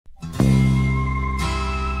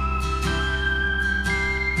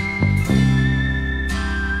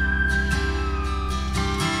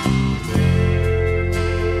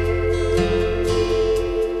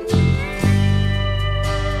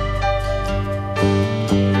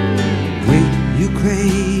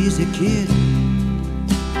crazy kid.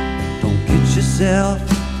 Don't get yourself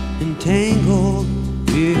entangled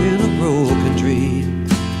in a broken dream.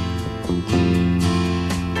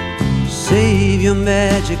 Save your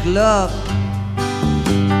magic love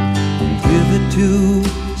and give it to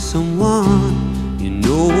someone you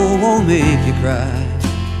know won't make you cry.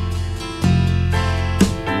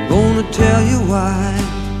 I'm gonna tell you why.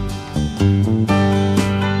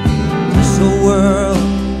 This whole world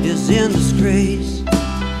is in disgrace.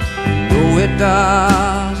 No, it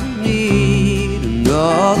doesn't need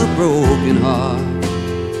another broken heart.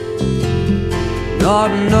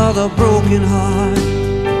 Not another broken heart.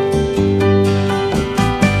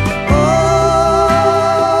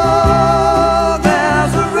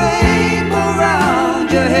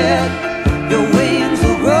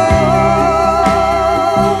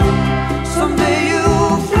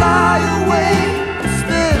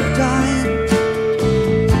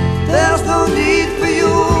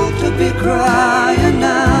 Crying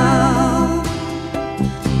now,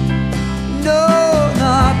 no,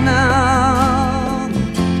 not now.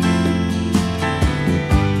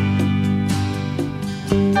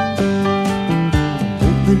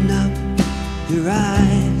 Open up your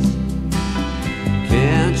eyes.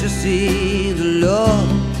 Can't you see the love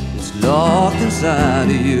that's locked inside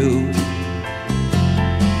of you?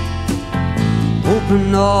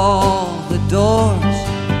 Open all the doors,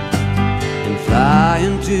 fly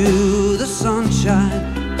into the sunshine,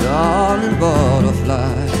 darling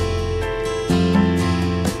butterfly.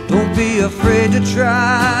 Don't be afraid to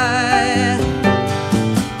try.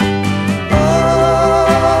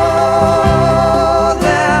 Oh,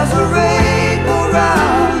 there's a rainbow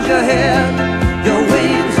round your head. Your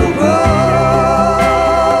wings will grow.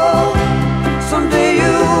 Someday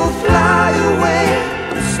you'll fly away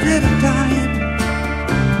instead of dying.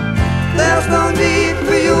 There's no need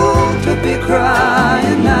for you to be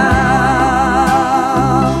crying now.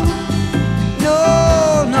 No,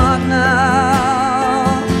 not now.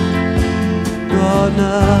 Not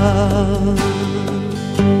now.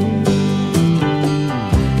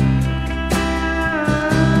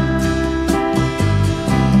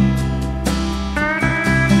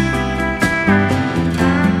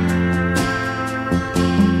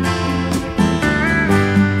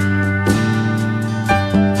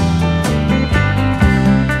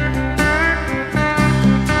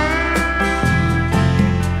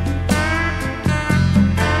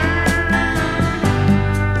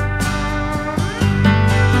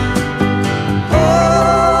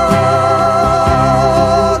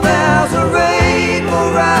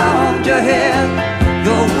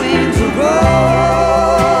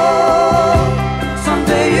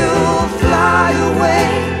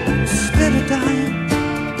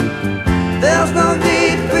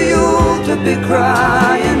 Be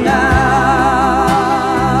crying now.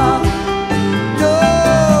 No,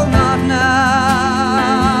 not now.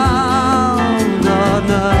 Not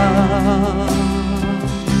now.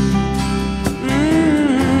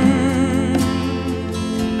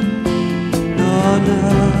 Not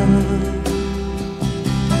now.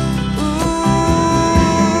 Ooh,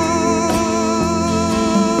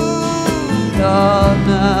 not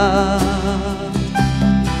now.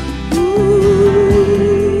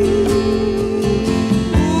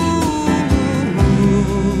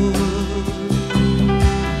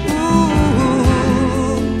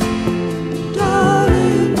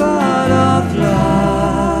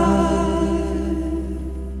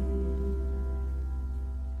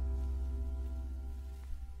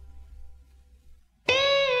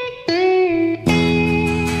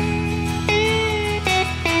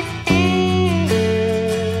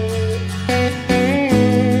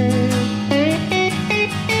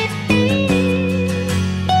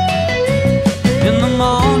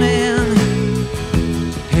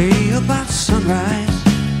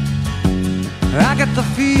 I get the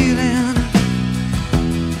feeling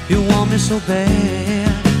you want me so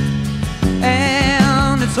bad,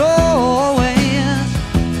 and it's always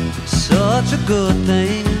such a good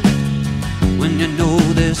thing when you know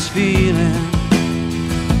this feeling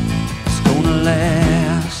is gonna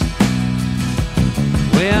last.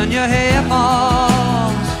 When your hair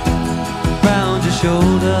falls around your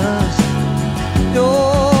shoulders,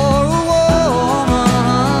 you're a woman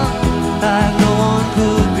like no one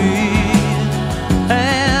could be.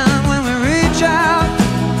 And when we reach out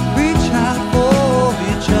for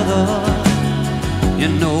each other, you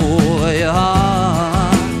know your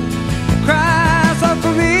heart cries out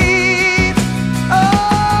for me. Oh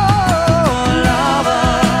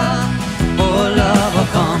lover,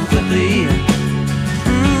 come quickly.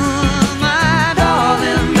 My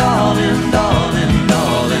darling, darling, darling,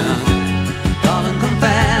 darling, darling, come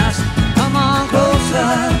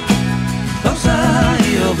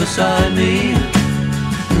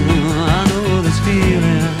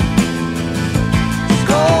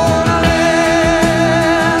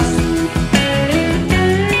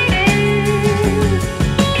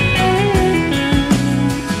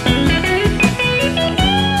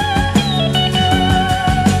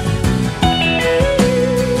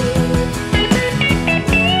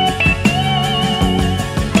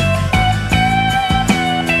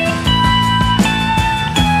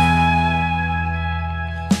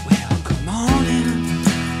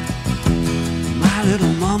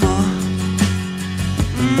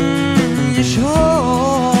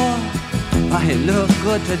may look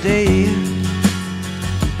good today,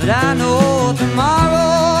 but I know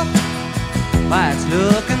tomorrow, why it's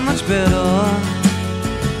looking much better.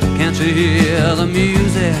 Can't you hear the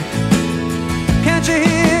music? Can't you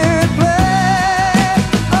hear it play?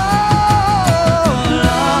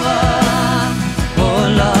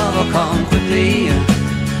 Oh lover, come quickly.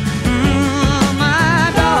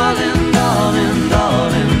 My darling, darling,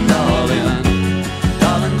 darling, darling,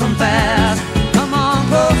 darling, come fast, come on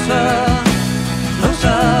closer,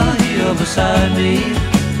 closer here beside me.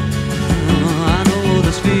 I know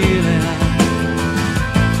this feeling.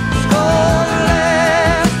 It's gonna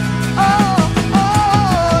last.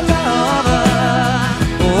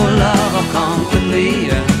 Oh lover, come quickly.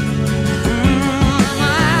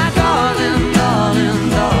 My darling, darling,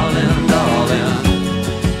 darling, darling,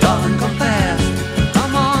 darling, come fast,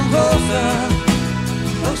 come on closer,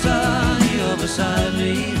 closer here beside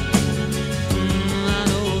me. I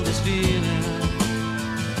know this feeling.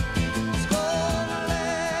 It's gonna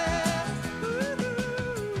last.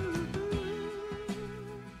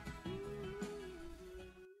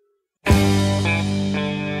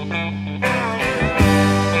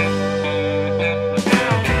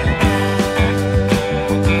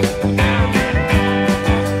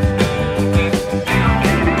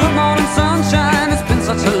 Good morning, sunshine. It's been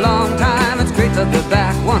such a long time. It's great to be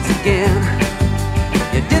back once again.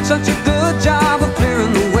 You did such a good job of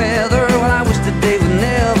clearing the weather. Well, I wish the day would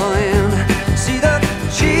never end. See the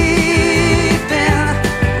chieftain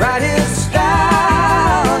ride his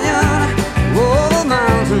stallion over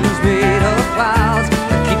mountains made of clouds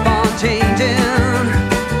that keep on changing.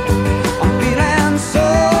 I'm feeling so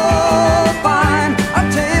fine. I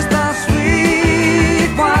taste the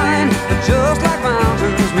sweet wine, but just like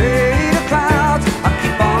mountains made of clouds, I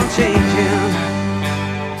keep on changing.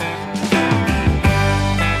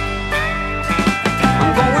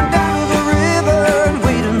 I'm going down to the river and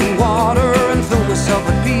wade in the water and fill myself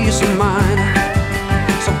with peace of mind.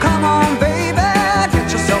 So come on, baby,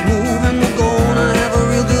 get yourself moving. We're gonna have a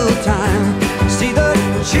real good time. See the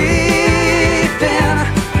chieftain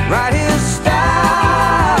ride his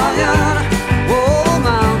stallion over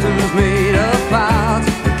mountains made of clouds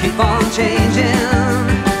that keep on changing.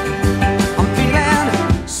 I'm feeling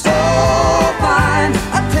so fine.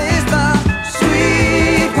 I taste the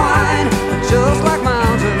sweet wine, just like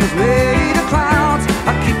mountains made of clouds.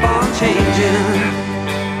 I keep on changing.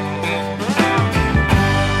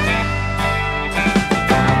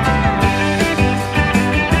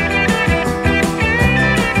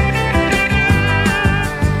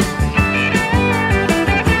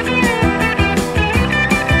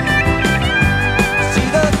 See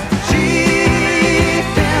the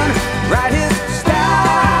chieftain ride his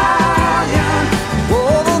stallion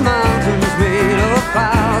over mountains made of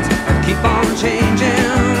clouds that keep on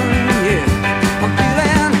changing. Yeah, I'm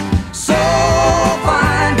feeling so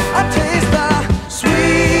fine. I taste the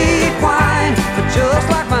sweet wine, but just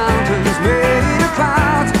like mountains made of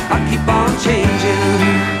clouds, I keep on changing.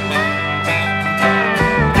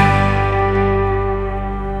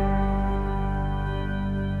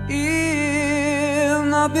 In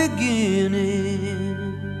the beginning,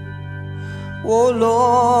 oh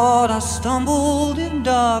Lord, I stumbled in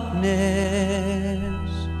darkness.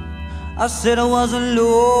 I said I was lonely,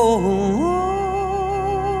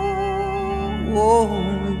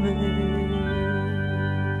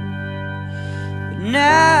 but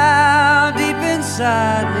now deep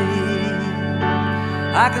inside me,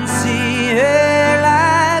 I can see a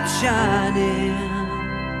light shining.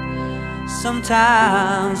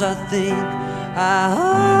 Sometimes I think I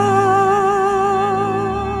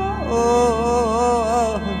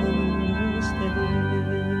understand.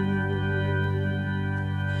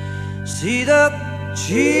 See the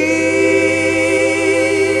chieftain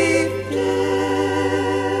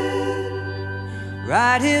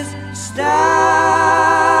ride his stallion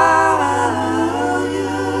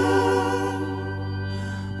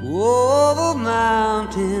over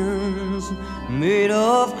mountains made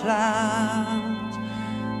of clouds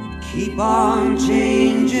that keep on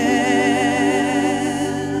changing.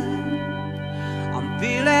 I'm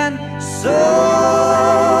feeling so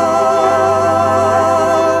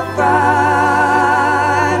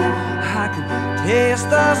fine. I can taste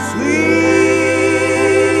the sweet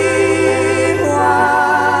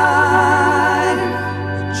wine,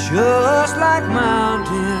 just like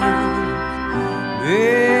mountains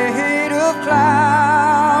made of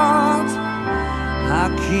clouds. I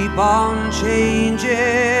keep on changing.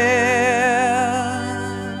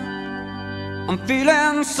 I'm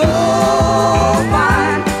feeling so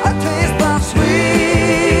fine. I taste the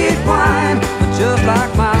sweet wine, but just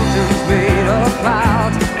like mountains made of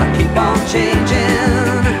clouds, I keep on changing.